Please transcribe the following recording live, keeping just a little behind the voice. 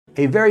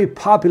a very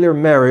popular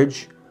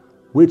marriage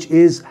which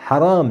is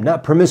haram,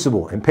 not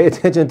permissible. And pay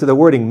attention to the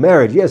wording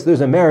marriage. Yes,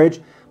 there's a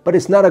marriage, but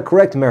it's not a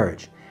correct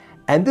marriage.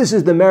 And this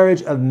is the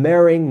marriage of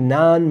marrying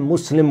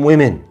non-Muslim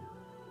women.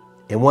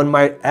 And one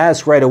might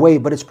ask right away,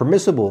 but it's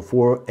permissible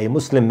for a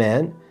Muslim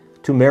man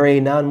to marry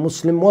a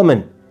non-Muslim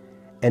woman.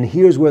 And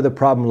here's where the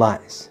problem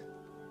lies.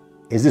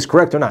 Is this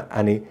correct or not?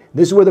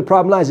 This is where the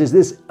problem lies, is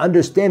this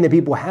understanding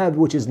people have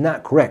which is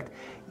not correct.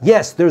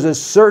 Yes, there's a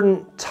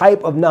certain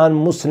type of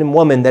non-Muslim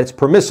woman that's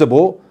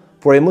permissible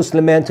for a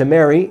Muslim man to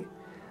marry,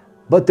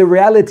 but the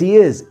reality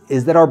is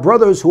that our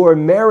brothers who are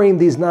marrying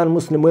these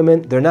non-Muslim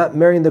women, they're not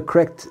marrying the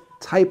correct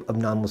type of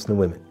non-Muslim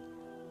women.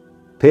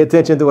 Pay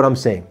attention to what I'm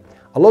saying.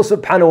 Allah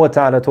subhanahu wa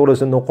ta'ala told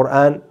us in the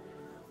Quran,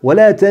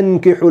 وَلَا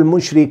تَنْكِحُوا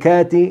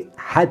الْمُشْرِكَاتِ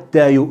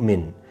حَتَّى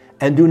يُؤْمِنْ,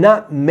 and do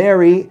not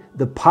marry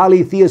the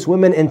polytheist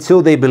women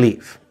until they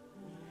believe.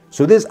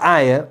 So this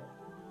ayah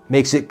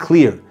makes it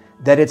clear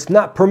that it's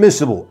not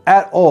permissible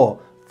at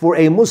all for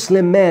a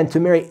Muslim man to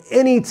marry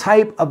any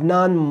type of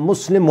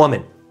non-Muslim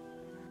woman.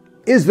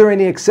 Is there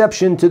any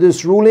exception to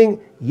this ruling?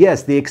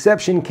 Yes, the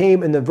exception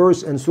came in the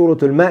verse in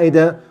Surah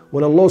Al-Ma'idah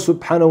when Allah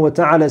subhanahu wa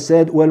ta'ala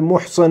said,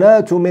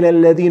 وَالْمُحْصَنَاتُ مِنَ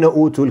الَّذِينَ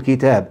أُوتُوا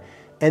الْكِتَابِ,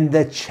 and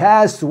the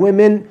chaste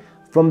women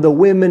from the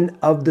women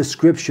of the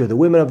scripture, the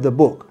women of the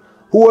book.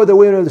 Who are the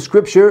women of the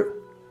scripture?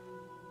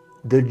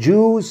 The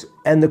Jews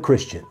and the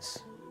Christians.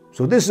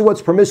 So this is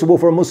what's permissible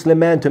for a Muslim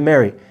man to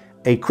marry,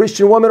 a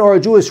Christian woman or a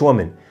Jewish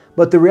woman.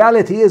 But the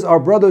reality is our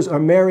brothers are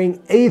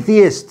marrying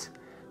atheists.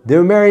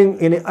 They're marrying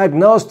an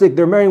agnostic.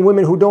 They're marrying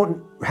women who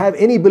don't have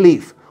any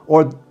belief,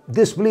 or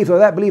this belief or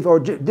that belief, or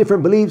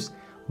different beliefs,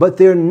 but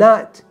they're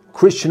not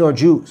Christian or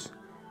Jews.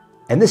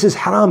 And this is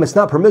haram. It's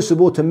not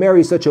permissible to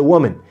marry such a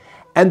woman.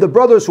 And the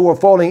brothers who are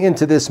falling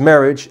into this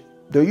marriage,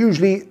 they're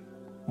usually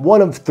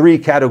one of three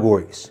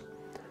categories.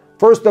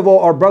 First of all,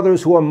 our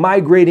brothers who are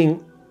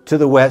migrating to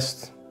the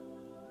West,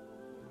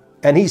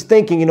 and he's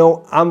thinking,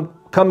 I'm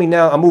coming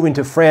now, I'm moving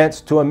to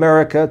France, to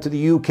America, to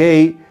the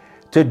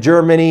UK, to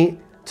Germany,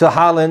 to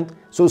Holland.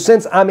 So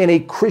since I'm in a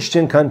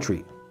Christian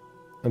country,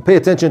 and pay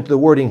attention to the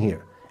wording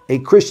here, a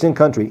Christian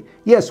country.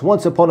 Yes,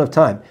 once upon a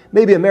time,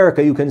 maybe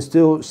America, you can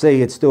still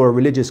say it's still a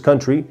religious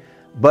country,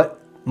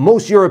 but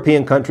most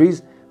European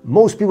countries,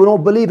 most people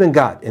don't believe in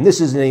God. And this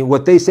is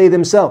what they say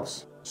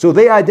themselves. So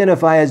they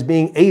identify as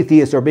being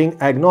atheists or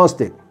being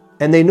agnostic,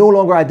 and they no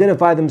longer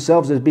identify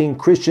themselves as being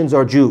Christians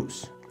or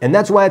Jews. And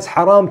that's why it's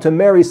haram to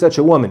marry such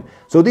a woman.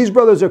 So these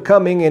brothers are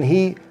coming, and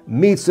he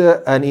meets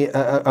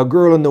a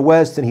girl in the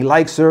West, and he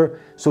likes her,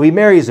 so he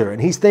marries her.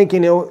 And he's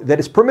thinking that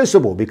it's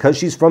permissible because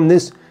she's from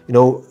this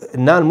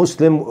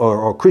non-Muslim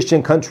or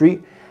Christian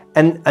country.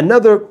 And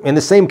another in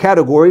the same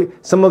category,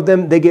 some of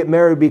them, they get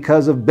married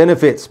because of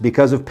benefits,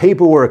 because of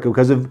paperwork,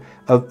 because of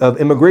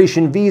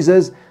immigration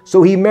visas.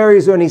 So he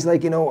marries her, and he's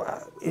like,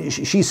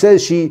 she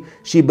says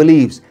she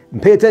believes.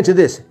 And pay attention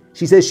to this.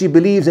 She says she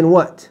believes in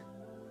what?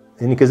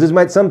 And because this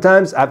might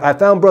sometimes, I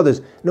found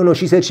brothers, no,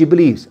 she said she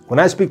believes. When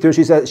I speak to her,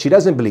 she says she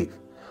doesn't believe.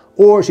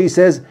 Or she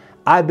says,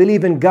 I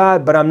believe in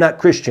God, but I'm not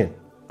Christian.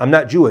 I'm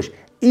not Jewish.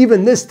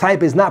 Even this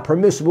type is not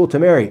permissible to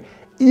marry.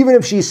 Even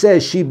if she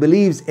says she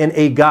believes in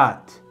a God.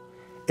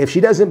 If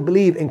she doesn't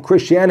believe in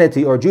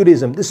Christianity or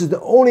Judaism, this is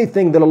the only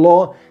thing that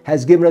Allah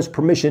has given us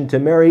permission to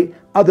marry.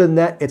 Other than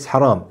that, it's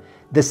haram.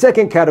 The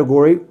second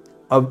category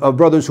of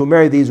brothers who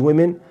marry these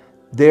women,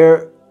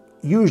 they're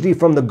usually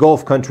from the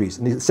Gulf countries,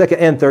 in the second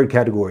and third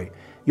category.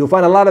 You'll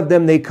find a lot of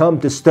them, they come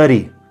to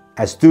study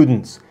as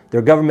students.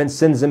 Their government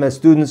sends them as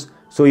students.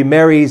 So he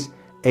marries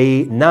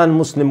a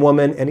non-Muslim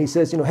woman, and he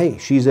says, hey,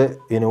 she's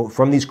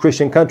from these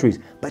Christian countries,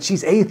 but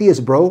she's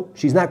atheist, bro.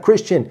 She's not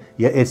Christian.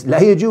 Yeah, it's la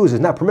yajuz. It's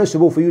not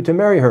permissible for you to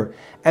marry her.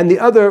 And the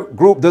other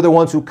group, they're the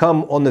ones who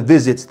come on the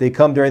visits. They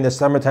come during the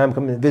summertime,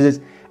 come on the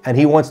visits, and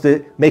he wants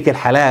to make it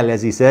halal,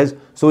 as he says.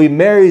 So he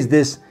marries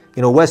this,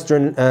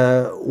 Western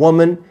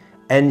woman,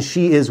 and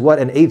she is what?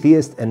 An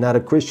atheist and not a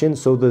Christian.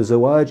 So the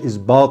zawaj is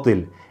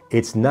batil.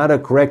 It's not a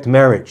correct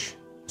marriage.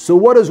 So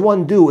what does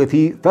one do if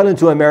he fell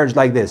into a marriage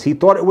like this? He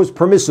thought it was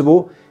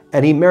permissible,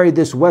 and he married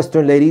this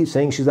Western lady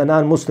saying she's a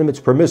non-Muslim, it's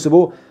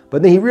permissible.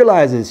 But then he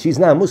realizes she's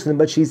not Muslim,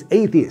 but she's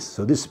atheist.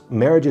 So this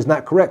marriage is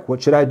not correct.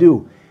 What should I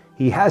do?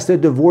 He has to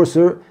divorce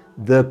her.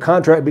 The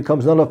contract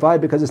becomes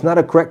nullified because it's not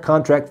a correct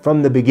contract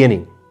from the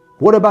beginning.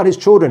 What about his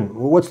children?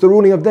 What's the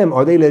ruling of them?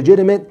 Are they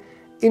legitimate?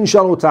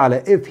 Inshallah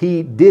ta'ala, if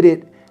he did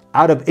it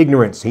out of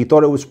ignorance, he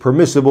thought it was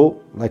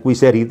permissible, like we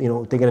said,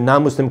 thinking a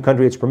non-Muslim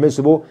country it's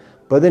permissible,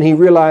 but then he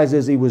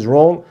realizes he was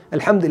wrong.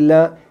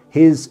 Alhamdulillah,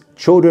 his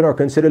children are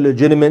considered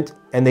legitimate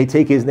and they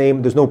take his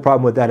name. There's no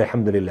problem with that,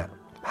 alhamdulillah.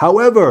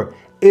 However,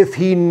 if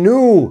he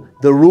knew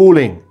the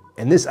ruling,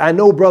 and this I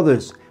know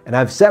brothers, and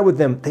I've sat with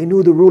them, they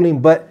knew the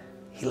ruling, but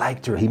he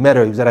liked her, he met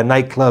her, he was at a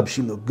nightclub,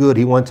 she looked good,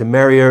 he wanted to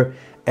marry her,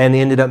 and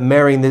he ended up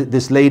marrying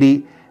this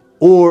lady.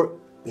 Or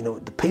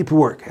the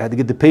paperwork, I had to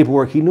get the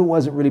paperwork. He knew it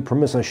wasn't really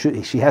permissible.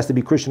 She has to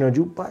be Christian or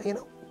Jew, but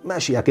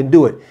mashi, I can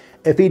do it.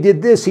 If he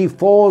did this, he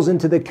falls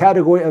into the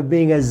category of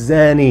being a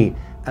zani,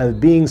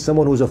 of being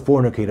someone who's a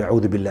fornicator,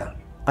 a'udhu billah.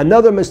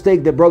 Another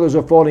mistake that brothers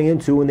are falling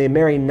into when they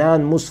marry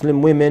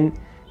non-Muslim women,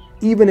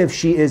 even if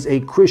she is a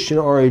Christian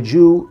or a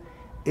Jew,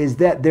 is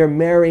that they're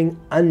marrying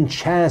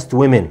unchaste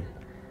women.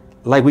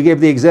 Like we gave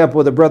the example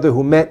of the brother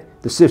who met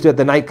the sister at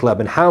the nightclub,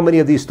 and how many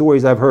of these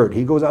stories I've heard.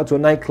 He goes out to a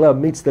nightclub,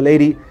 meets the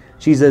lady,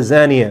 she's a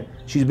zania,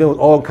 she's been with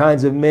all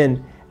kinds of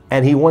men,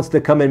 and he wants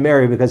to come and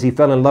marry because he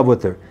fell in love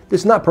with her.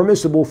 This is not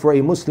permissible for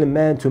a Muslim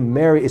man to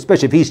marry,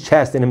 especially if he's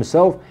chaste in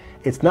himself.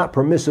 It's not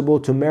permissible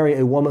to marry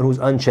a woman who's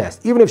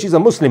unchaste. Even if she's a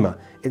Muslimah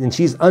and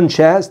she's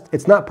unchaste,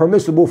 it's not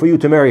permissible for you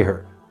to marry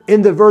her.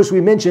 In the verse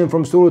we mentioned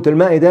from Surah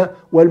Al-Ma'idah,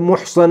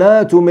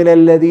 وَالْمُحْصَنَاتُ مِنَ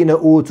الَّذِينَ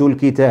أُوتُوا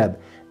الْكِتَابِ,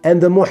 and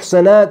the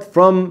muhsanat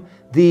from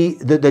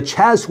the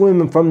chaste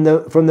women from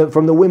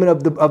the women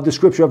of the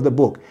scripture of the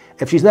book.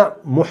 If she's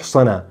not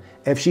muhsana,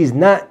 if she's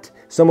not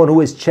someone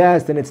who is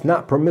chaste, then it's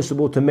not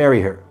permissible to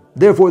marry her.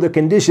 Therefore, the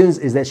conditions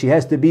is that she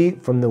has to be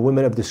from the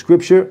women of the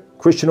scripture,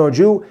 Christian or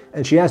Jew,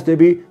 and she has to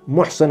be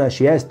muhsana,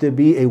 she has to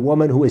be a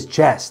woman who is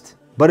chaste.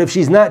 But if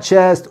she's not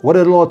chaste, what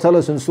did Allah tell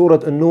us in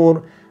Surah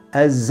An-Nur?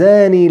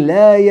 الزاني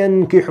لا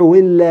ينكح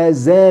إلا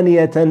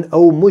زانية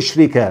أو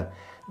مشركة,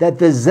 that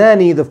the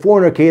zani, the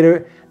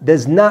fornicator,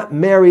 does not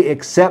marry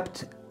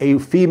except a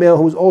female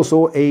who's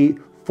also a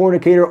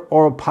fornicator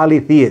or a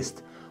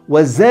polytheist.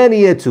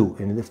 وَالزَّانِيَةُ,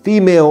 and the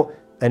female,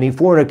 any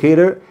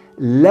fornicator,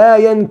 لَا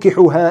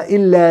يَنْكِحُهَا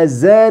إِلَّا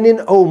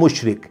زَانٍ أَوْ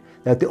مُشْرِكٍ,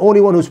 that the only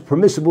one who's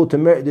permissible to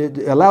marry,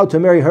 allowed to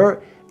marry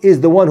her,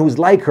 is the one who's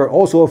like her,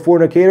 also a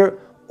fornicator,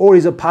 or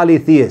is a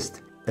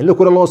polytheist. And look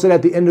what Allah said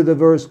at the end of the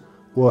verse,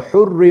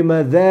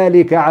 وَحُرِّمَ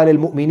ذَلِكَ عَلَى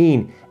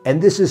الْمُؤْمِنِينَ,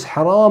 and this is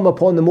haram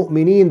upon the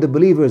mu'mineen, the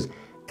believers,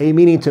 a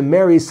meaning to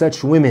marry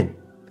such women.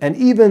 And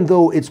even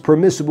though it's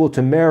permissible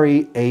to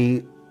marry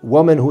a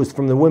woman who is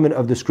from the women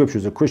of the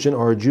scriptures, a Christian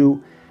or a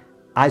Jew,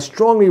 I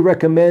strongly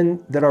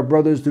recommend that our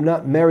brothers do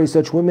not marry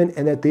such women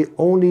and that they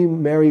only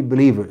marry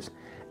believers.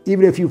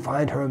 Even if you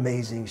find her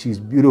amazing, she's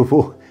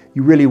beautiful,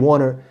 you really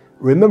want her,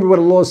 remember what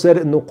Allah said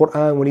in the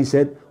Quran when He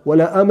said,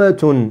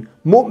 وَلَأَمَةٌ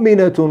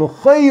مُؤْمِنَةٌ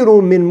خَيْرٌ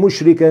مِّن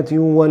مُشْرِكَةٍ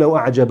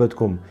وَلَوْ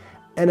أَعْجَبَتْكُمْ,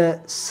 and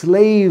a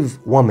slave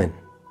woman.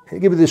 I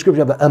give you the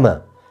description of the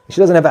Amma. She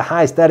doesn't have a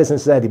high status in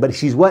society, but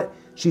she's what?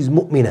 She's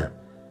mu'mina.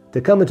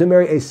 To come and to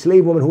marry a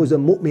slave woman who is a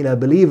mu'mina,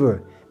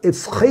 believer,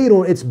 it's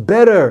khayrun, it's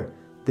better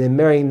than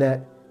marrying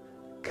that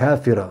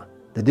kafira,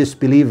 the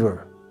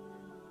disbeliever.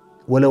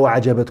 وَلَوْ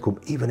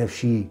أَعْجَبَتْكُمْ, even if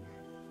she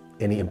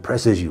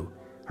impresses you.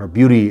 Her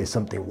beauty is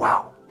something,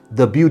 wow.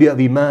 The beauty of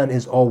Iman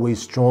is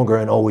always stronger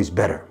and always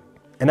better.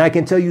 And I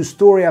can tell you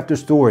story after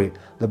story,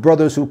 the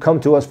brothers who come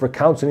to us for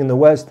counseling in the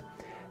West,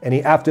 and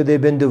after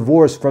they've been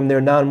divorced from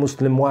their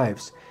non-Muslim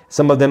wives,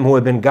 some of them who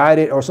have been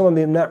guided, or some of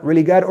them not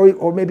really guided,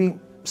 or maybe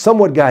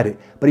somewhat guided.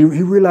 But he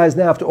realized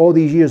now after all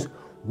these years,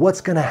 what's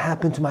going to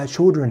happen to my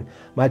children?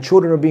 My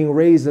children are being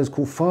raised as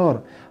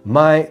kuffar.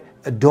 My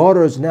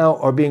daughters now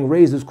are being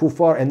raised as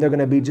kuffar, and they're going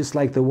to be just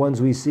like the ones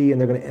we see,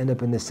 and they're going to end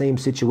up in the same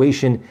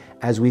situation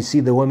as we see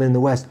the women in the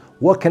West.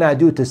 What can I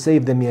do to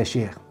save them, ya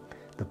Sheikh?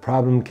 The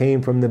problem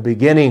came from the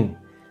beginning,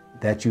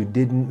 that you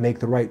didn't make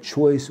the right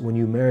choice when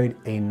you married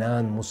a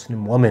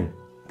non-Muslim woman.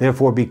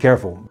 Therefore, be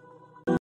careful.